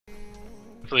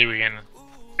Hopefully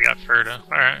we got Ferda.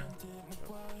 Alright.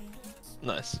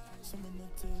 Nice.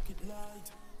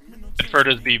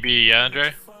 Ferda's BB, yeah,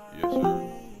 Andre? Yes, sir.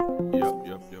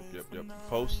 Yep.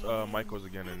 Post Michaels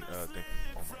again and think.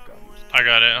 Oh my god. I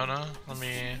got it. Hold on. Let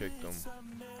me. Kicked them.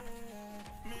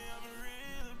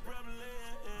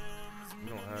 We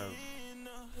don't have.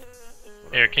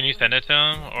 Here, can you send it to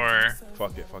him or?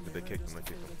 Fuck it. They kicked him.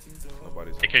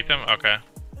 Nobody's. They kicked him? Okay.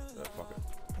 Fuck it.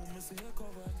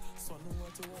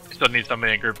 Still need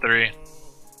somebody in group 3.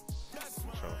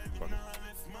 Fuck it.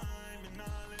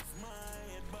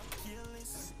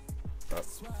 Up.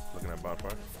 Looking at bottom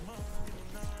 5.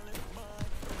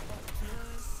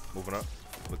 Moving up.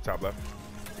 Look top left.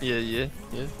 Yeah.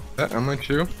 I'm with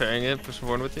you. Pairing it, pushing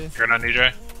forward with you. You're on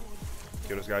DJ.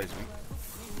 Kill this guy. He's weak.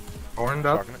 Horned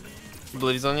up. Shocking it.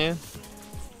 Blitty's on you.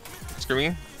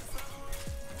 Screaming.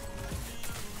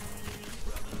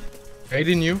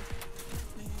 Aiding you.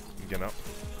 I'm getting out.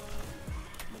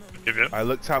 Give it. I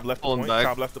look top left. The Pulling point. back.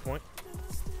 Top left. The point.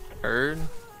 Heard.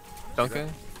 Duncan.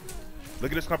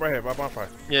 Look at this clump right here. By bonfire.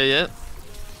 Yeah.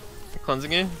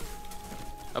 Cleansing you.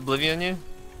 Oblivion you.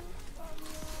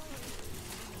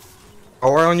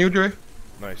 Power on you, Dre.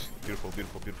 Nice. Beautiful.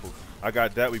 I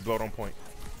got that. We blowed on point.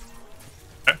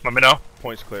 Okay, let me know.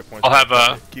 Points clear. Points. I'll clear.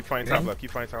 have Keep fighting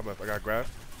top left. I got grab.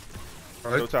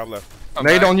 Alright. Still top left. Come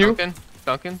Nade back, on you.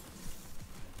 Duncan.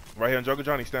 Right here on Joker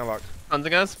Johnny. Stand locked.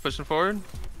 Cleansing us. Pushing forward.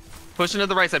 Pushing to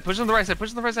the right side. Pushing to the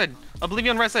right side.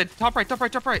 Oblivion right side. Top right.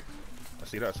 I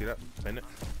see that. Bend it.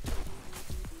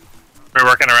 We're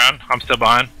working around. I'm still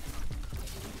behind.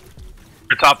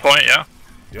 Your top point, yeah?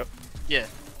 Yep. Yeah.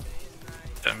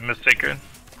 Yeah, Mistaken.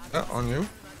 Yeah, on you.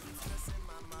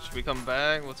 Should we come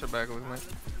back? What's our back looking like?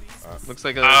 Looks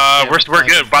like a. We're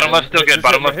good. Bottom left still good.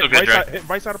 Bottom left still good, Dre.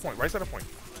 Right side of point.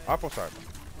 Oppo side.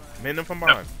 Man them from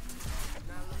behind.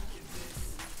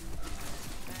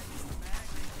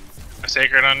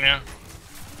 Sacred on you.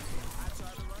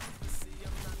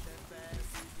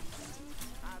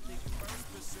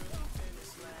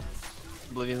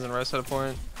 Oblivion's on the right side of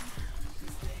point.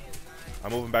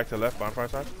 I'm moving back to the left. Bonfire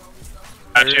side.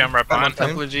 Actually, I'm right I'm on behind.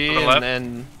 Templar G On the left.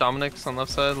 and Dominic's on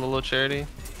left side. Lolo Charity.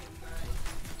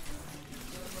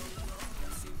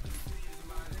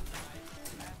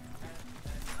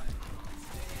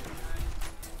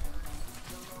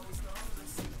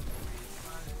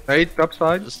 Nade, top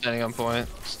side. Just standing on point.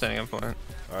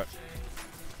 Alright.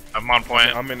 I'm on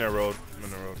point. I'm in that road.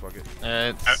 Fuck it.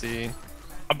 Alright, see.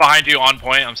 I'm behind you on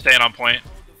point. I'm staying on point.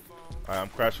 Alright, I'm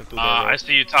crashing through the I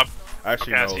see you top.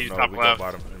 Actually, okay, I no, see you no, top we left. go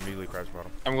bottom. Immediately crash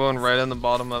bottom. I'm going right on the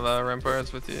bottom of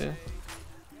Ramparts with you.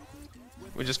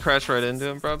 We just crashed right into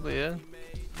him, probably, yeah?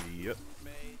 Yep.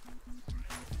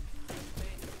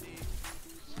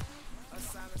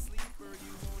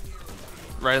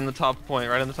 Right in the top point.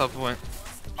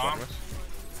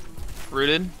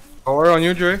 Rooted. Power on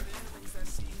you, Dre.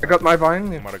 I got my vine.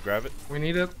 I'm If about to grab it. we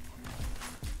need it.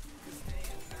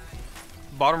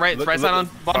 Bottom right, Look- right look- side on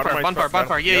bottom right, bonfire.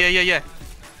 bottom- Yeah. yep.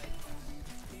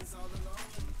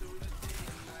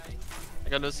 I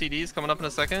got no CDs coming up in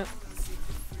a second.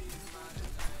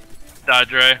 Die,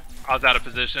 Dre. I was out of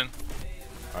position.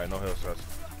 Alright, no hill stress.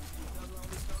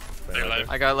 They're live.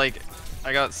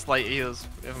 I got slight heals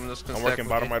if I'm just gonna I'm stack working with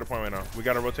bottom you. right of point right now. We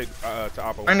gotta rotate to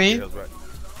Oppo. I need- Hills back.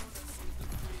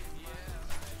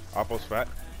 Oppo's fat.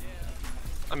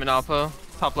 I'm in Oppo.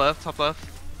 Top left.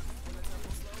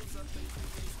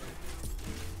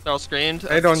 They're all screamed.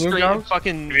 Hey, don't you guys?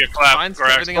 Fucking Give me a clap, lines,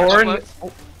 Grax. everything on Power top in. left.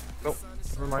 Oh, no.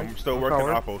 Never mind. I'm still No working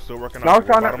power. Oppo. Now We're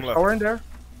trying bottom to left. power in there.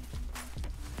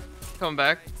 Coming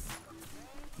back.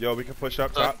 Yo, we can push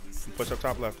up top. Push up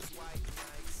top left.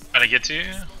 Trying to get to you.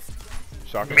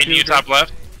 Shocking. Meeting you top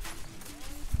left.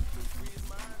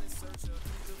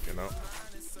 You know.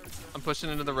 I'm pushing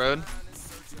into the road.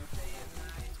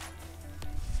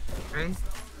 Okay.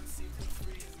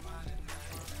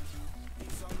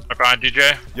 Right behind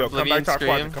DJ. Yo, come Oblivion back to our scream.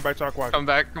 quadrant. Come back to our quadrant.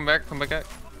 Come back.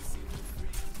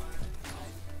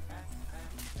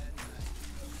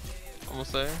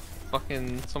 Almost there.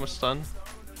 Fucking so much stun.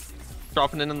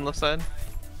 Dropping in on the left side.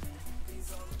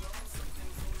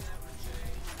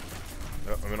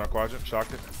 Yep, I'm in our quadrant.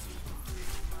 Shocked it.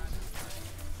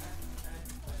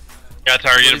 Got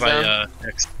targeted What is by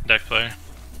next deck player.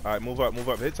 Alright, move up.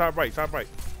 Hit top right.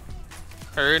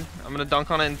 Heard. I'm gonna dunk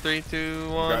on it in 3, 2,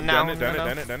 1. Now.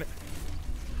 Done it.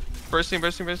 Bursting.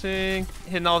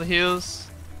 Hitting all the heals.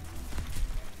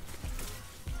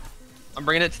 I'm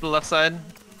bringing it to the left side.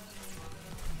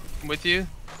 I'm with you.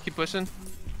 Keep pushing.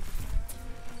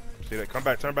 See that? Come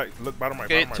back, turn back. Look, bottom right.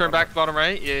 Okay, bottom right, turn back bottom to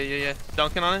bottom right. Yeah.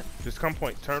 Dunking on it. right. Just come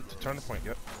point. Turn the point.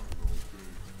 Yep.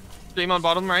 Stream on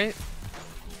bottom right.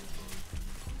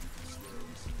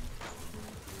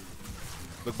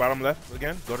 Look bottom left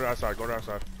again. Go to the outside. Go to the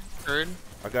outside. Heard.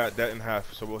 I got that in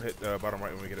half, so we'll hit bottom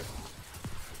right when we get it.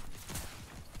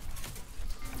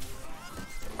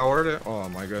 I ordered it. Oh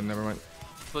my god, never mind.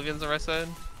 Oblivion's on the right side.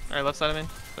 Alright, left side, I mean.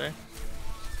 Sorry.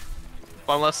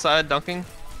 Bottom left side, dunking.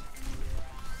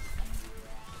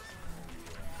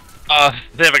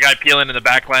 They have a guy peeling in the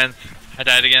back lens. I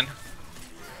died again.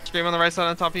 Scream on the right side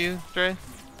on top of you, Dre.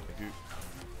 Thank you.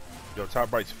 Yo,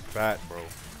 top right's fat, bro.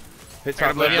 Hit got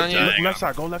top left. Oblivion on you? Look left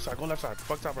side. Go left side. Go left side.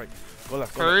 Fuck top right. Go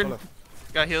left. Go Heard. left. Go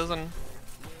left. Got heals on.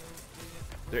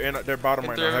 They're bottom Hit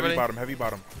right through now. everybody. Heavy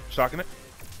bottom. Shocking it.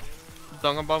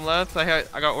 Dunk on bottom left. I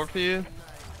got orb for you.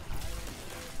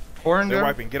 Four in They're there.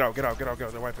 wiping. Get out. They're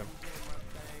wiping.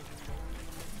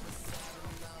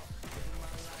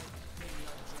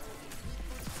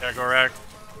 There, go rack.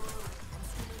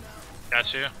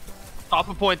 Got you. Top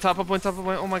of point, top of point, top of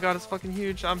point. Oh my god, it's fucking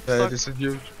huge. I'm Yeah, stuck. this is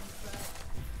huge.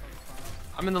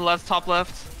 I'm in the left, top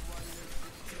left.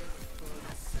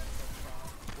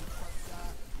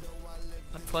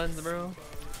 That's cleanse, bro.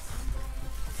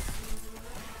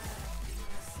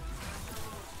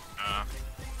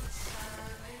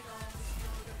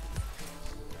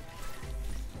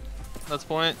 That's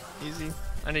point. Easy.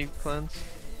 I need cleanse.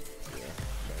 Yeah.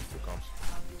 Here comes.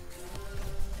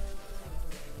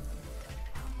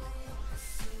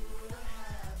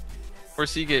 Or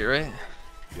Seagate, right?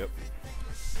 Yep.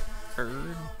 Heard.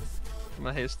 I'm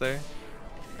gonna haste there.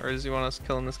 Or does he want us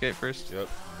killing this gate first? Yep.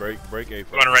 Break A. You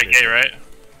want to right gate, right?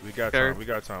 We got Okay. time. We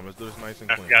got time. Let's do this nice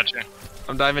and I clean. got you.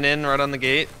 I'm diving in right on the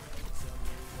gate.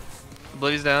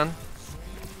 Oblivion's down.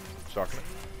 Shocking it.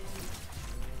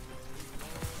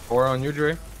 Four on you,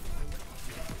 Dre.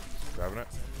 Grabbing it.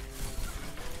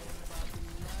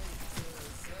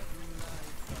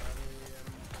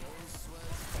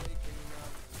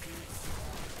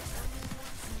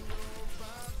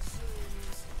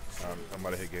 I'm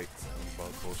about to hit gate.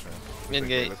 Bullshit. Hidden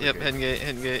gate. Yep, hidden gate,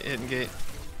 hidden gate, hidden gate.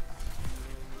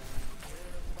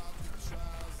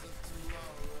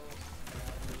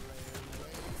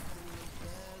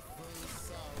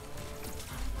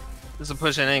 This is a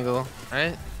push and angle,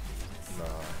 right? Nah.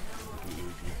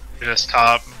 Just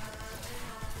top.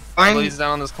 Fine. He's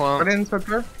down on this clone. Put in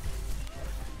Scepter.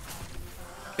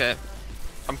 Okay.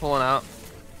 I'm pulling out.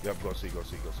 Yep, go see.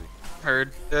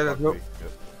 Heard. Yeah, let's go. Yep.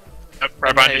 Yep,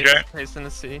 right behind you, Jay. Haste in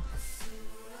the sea.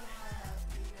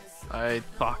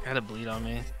 Fuck, I had a bleed on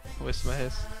me. Wasted my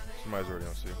haste. Somebody's already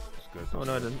on C. It's good. Oh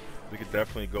no, I didn't. We could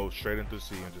definitely go straight into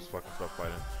C and just fucking start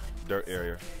fighting. Dirt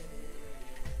area.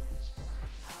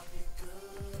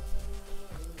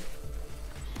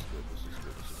 This is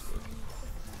good.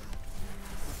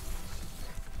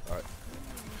 Alright.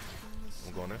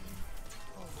 I'm going in.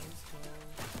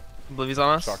 Oblivion's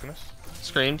on us. Shocking us.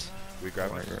 Screamed. We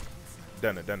grab it.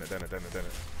 Den it.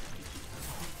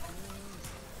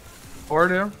 Four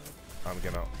there. I'm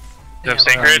getting out. You have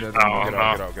Damn. Sacred? Get Oh, Get no.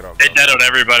 out. They deadoed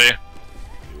everybody.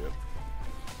 Yep.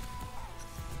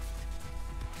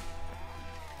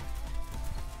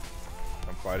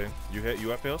 I'm fighting. You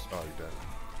have pills? Oh, you're dead.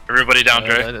 Everybody down,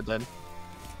 Dre. Dead.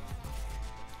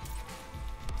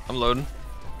 I'm loading.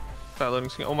 Fat loading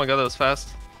screen. Oh my god, that was fast.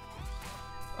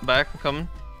 I'm back. I'm coming.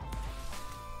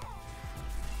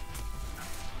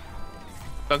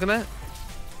 Dunking that?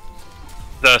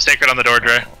 The Sacred on the door,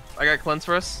 Dre. I got cleanse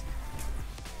for us.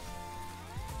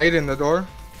 8 in the door.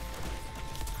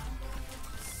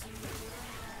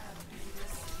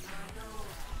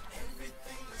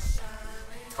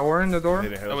 Four in the door.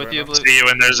 Hitting hills I'm with right you, now. Oblivion. See you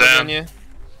when there's On you.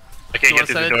 I can't get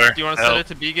through the door. Do you want to set it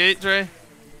to B gate, Dre?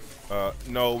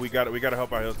 No, we gotta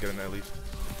help our hills get in at least.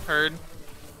 Heard.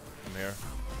 I'm here.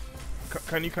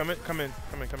 Can you come in? Come in.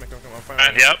 I'm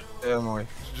fine. Yep. Yeah, my.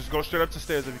 Just go straight up the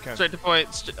stairs if you can. Straight to point.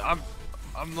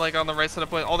 I'm like on the right side of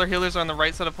point. All their healers are on the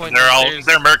right side of point. They're Stairs.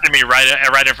 murking me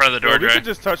right in front of the door, We Dre. could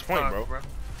just touch point, bro.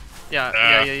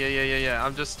 Yeah.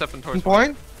 I'm just stepping towards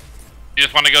Point. You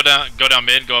just want to go down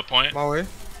mid, go up point. My way.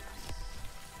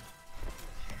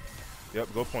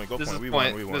 Yep, go point. This is We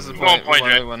point. won. This is we Go won. on point, We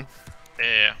Dre. won.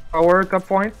 Yeah. Power top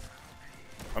point.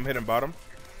 I'm hitting bottom.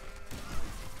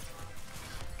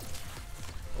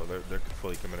 Well, they're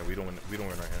fully committed. We don't win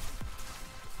right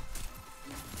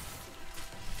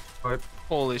here.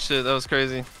 Holy shit, that was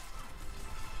crazy.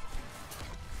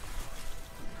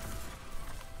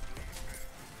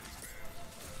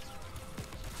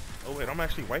 Oh wait, I'm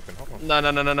actually wiping. Hold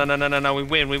on. No. We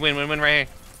win right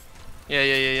here.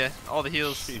 Yeah. All the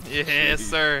heals. Yes,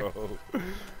 sir.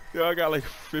 Yo, I got like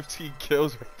 15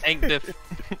 kills. Ank diff.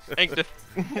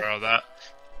 Bro, that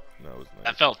No, it was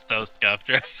nice. felt so scuffed,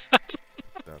 Dre.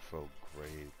 That felt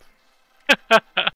great.